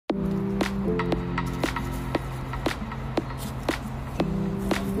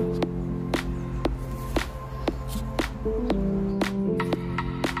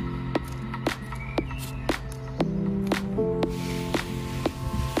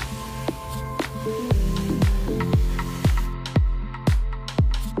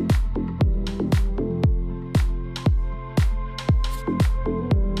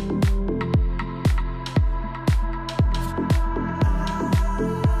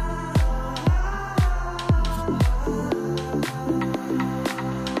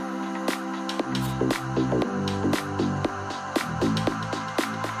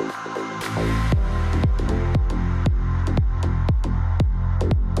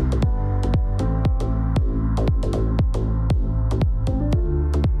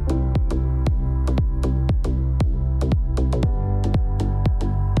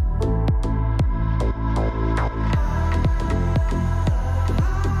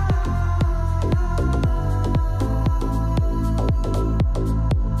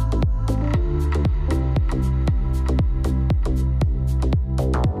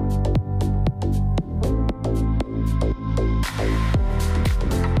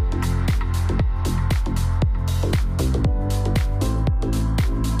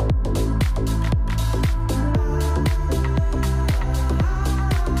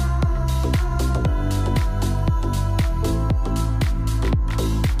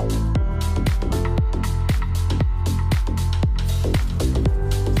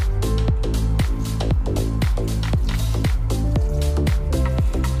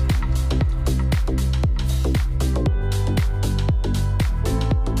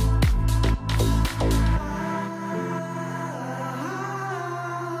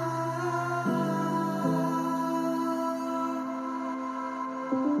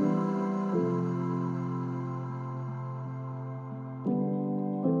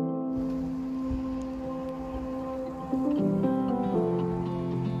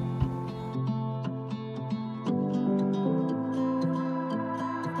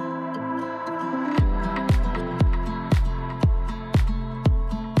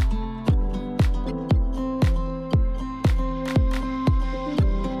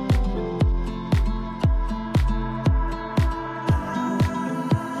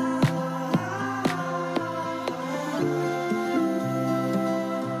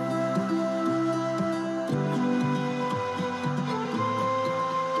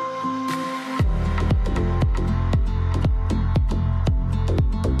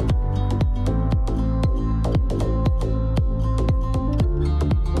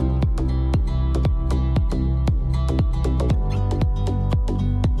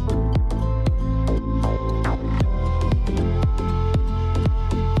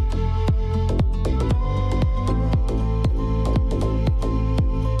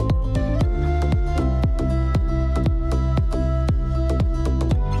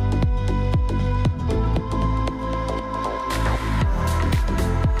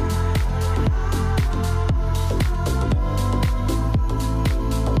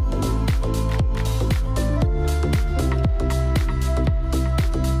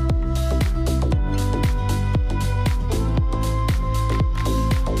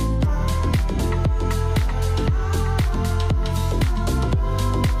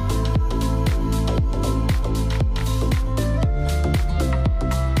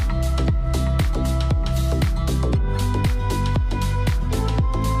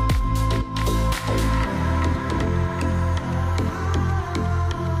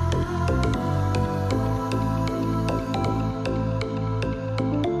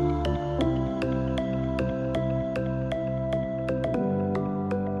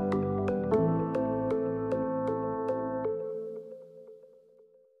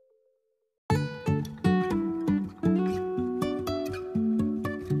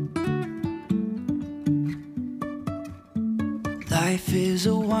Life is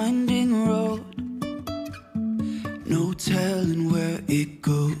a winding road, no telling where it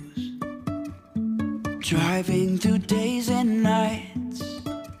goes. Driving through days and nights,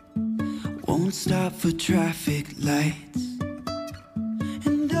 won't stop for traffic lights.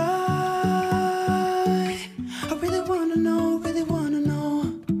 And I really wanna know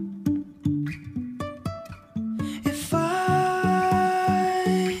if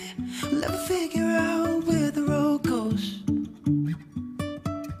I will ever figure out where the road goes.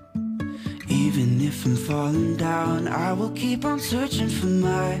 Even if I'm falling down, I will keep on searching for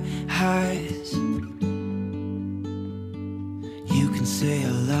my highs. You can say I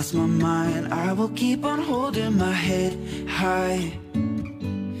lost my mind, I will keep on holding my head high,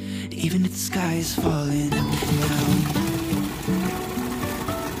 even if the sky is falling down.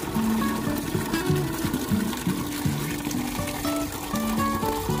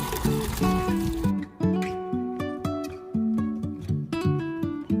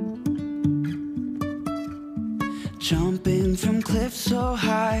 cliff so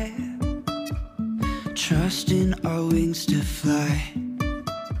high, trusting our wings to fly.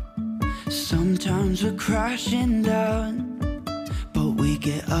 Sometimes we're crashing down, but we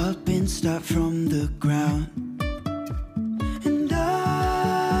get up and start from the ground. And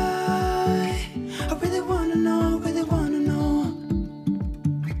I really wanna know,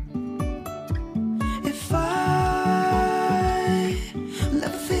 if I'll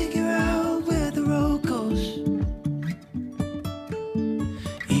ever figure out where the road goes.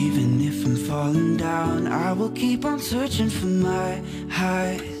 Even if I'm falling down, I will keep on searching for my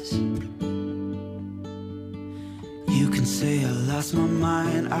highs. You can say I lost my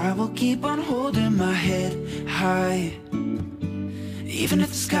mind, I will keep on holding my head high. Even if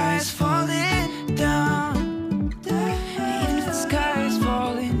the sky is falling down, even if the sky is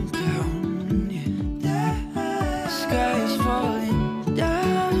falling down, yeah. The sky is falling down.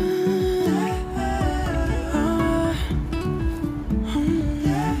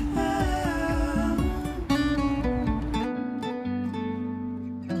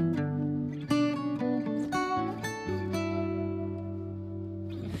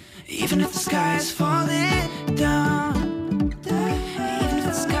 Even if the sky is falling down, even if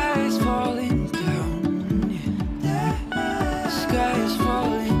the sky is falling down, yeah. The sky is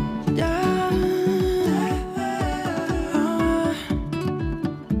falling down.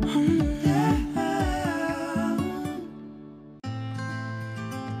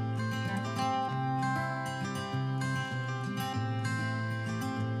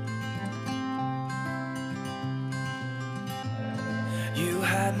 You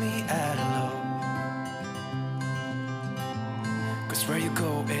had me at a low, 'cause where you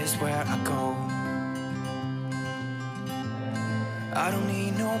go is where I go. I don't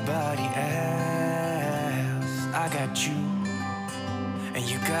need nobody else. I got you, and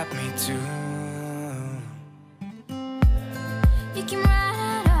you got me too. You can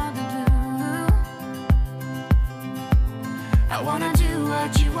ride all the blue. I wanna do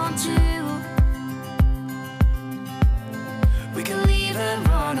what you want to. We can leave and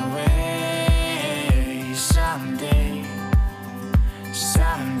run away someday,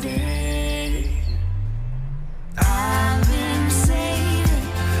 someday. I've been saving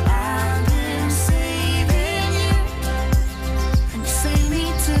you, and you save me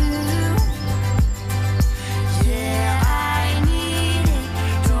too. Yeah, I need it,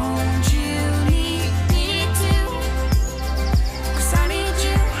 don't you need me too? 'Cause I need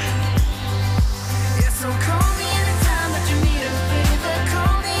you. Yeah, so call me anytime that you need a favor.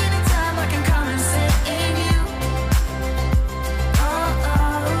 Call me anytime I can come and save you. Oh,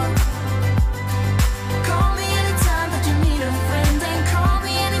 oh. Call me anytime that you need a friend, and call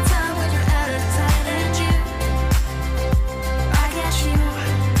me anytime when you're at a tight end. I got you,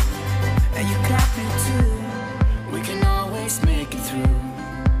 and you got me too. We can always make it through.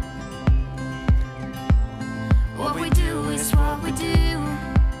 What we do is what we do.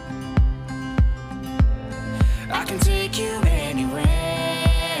 I can take you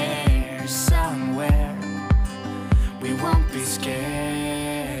anywhere, somewhere. We won't be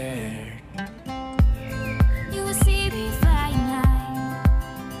scared. You will see me flying high.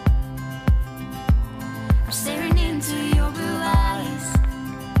 I'm staring into your blue eyes.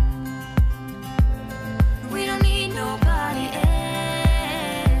 We don't need nobody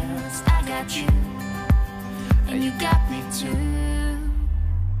else. I got you, and you got me too.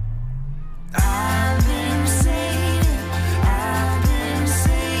 I've been saving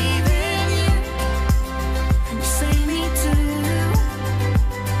you, and you save me too.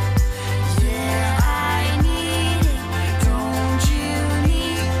 Yeah, I need it, don't you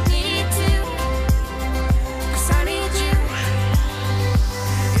need me too? 'Cause I need you.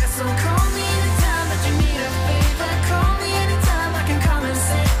 Yeah, so call me anytime that you need a favor. Call me anytime I can come and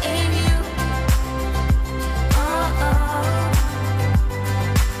save you. Oh, oh.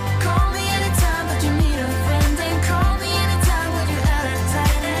 Call me anytime that you need a friend, and call me anytime when you're at a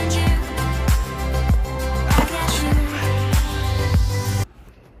tight end. I got you.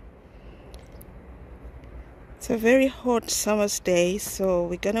 It's a very hot summer's day, so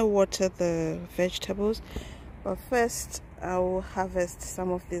we're gonna water the vegetables, but first I will harvest some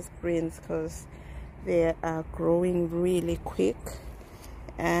of these greens because they are growing really quick,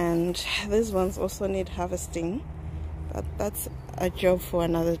 and these ones also need harvesting, but that's a job for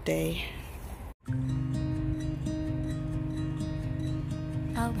another day.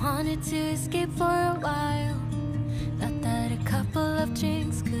 I wanted to escape for a while. Thought that a couple of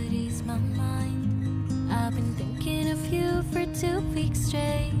drinks could ease my mind. I've been thinking of you for 2 weeks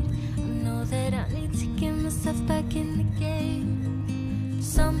straight. I know that I need to get myself back in the game.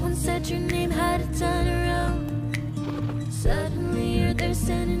 Someone said your name had a turnaround. Suddenly there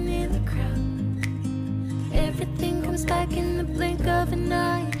standing in the crowd. Everything comes back in the blink of an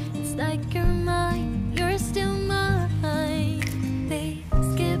eye. It's like you're mine.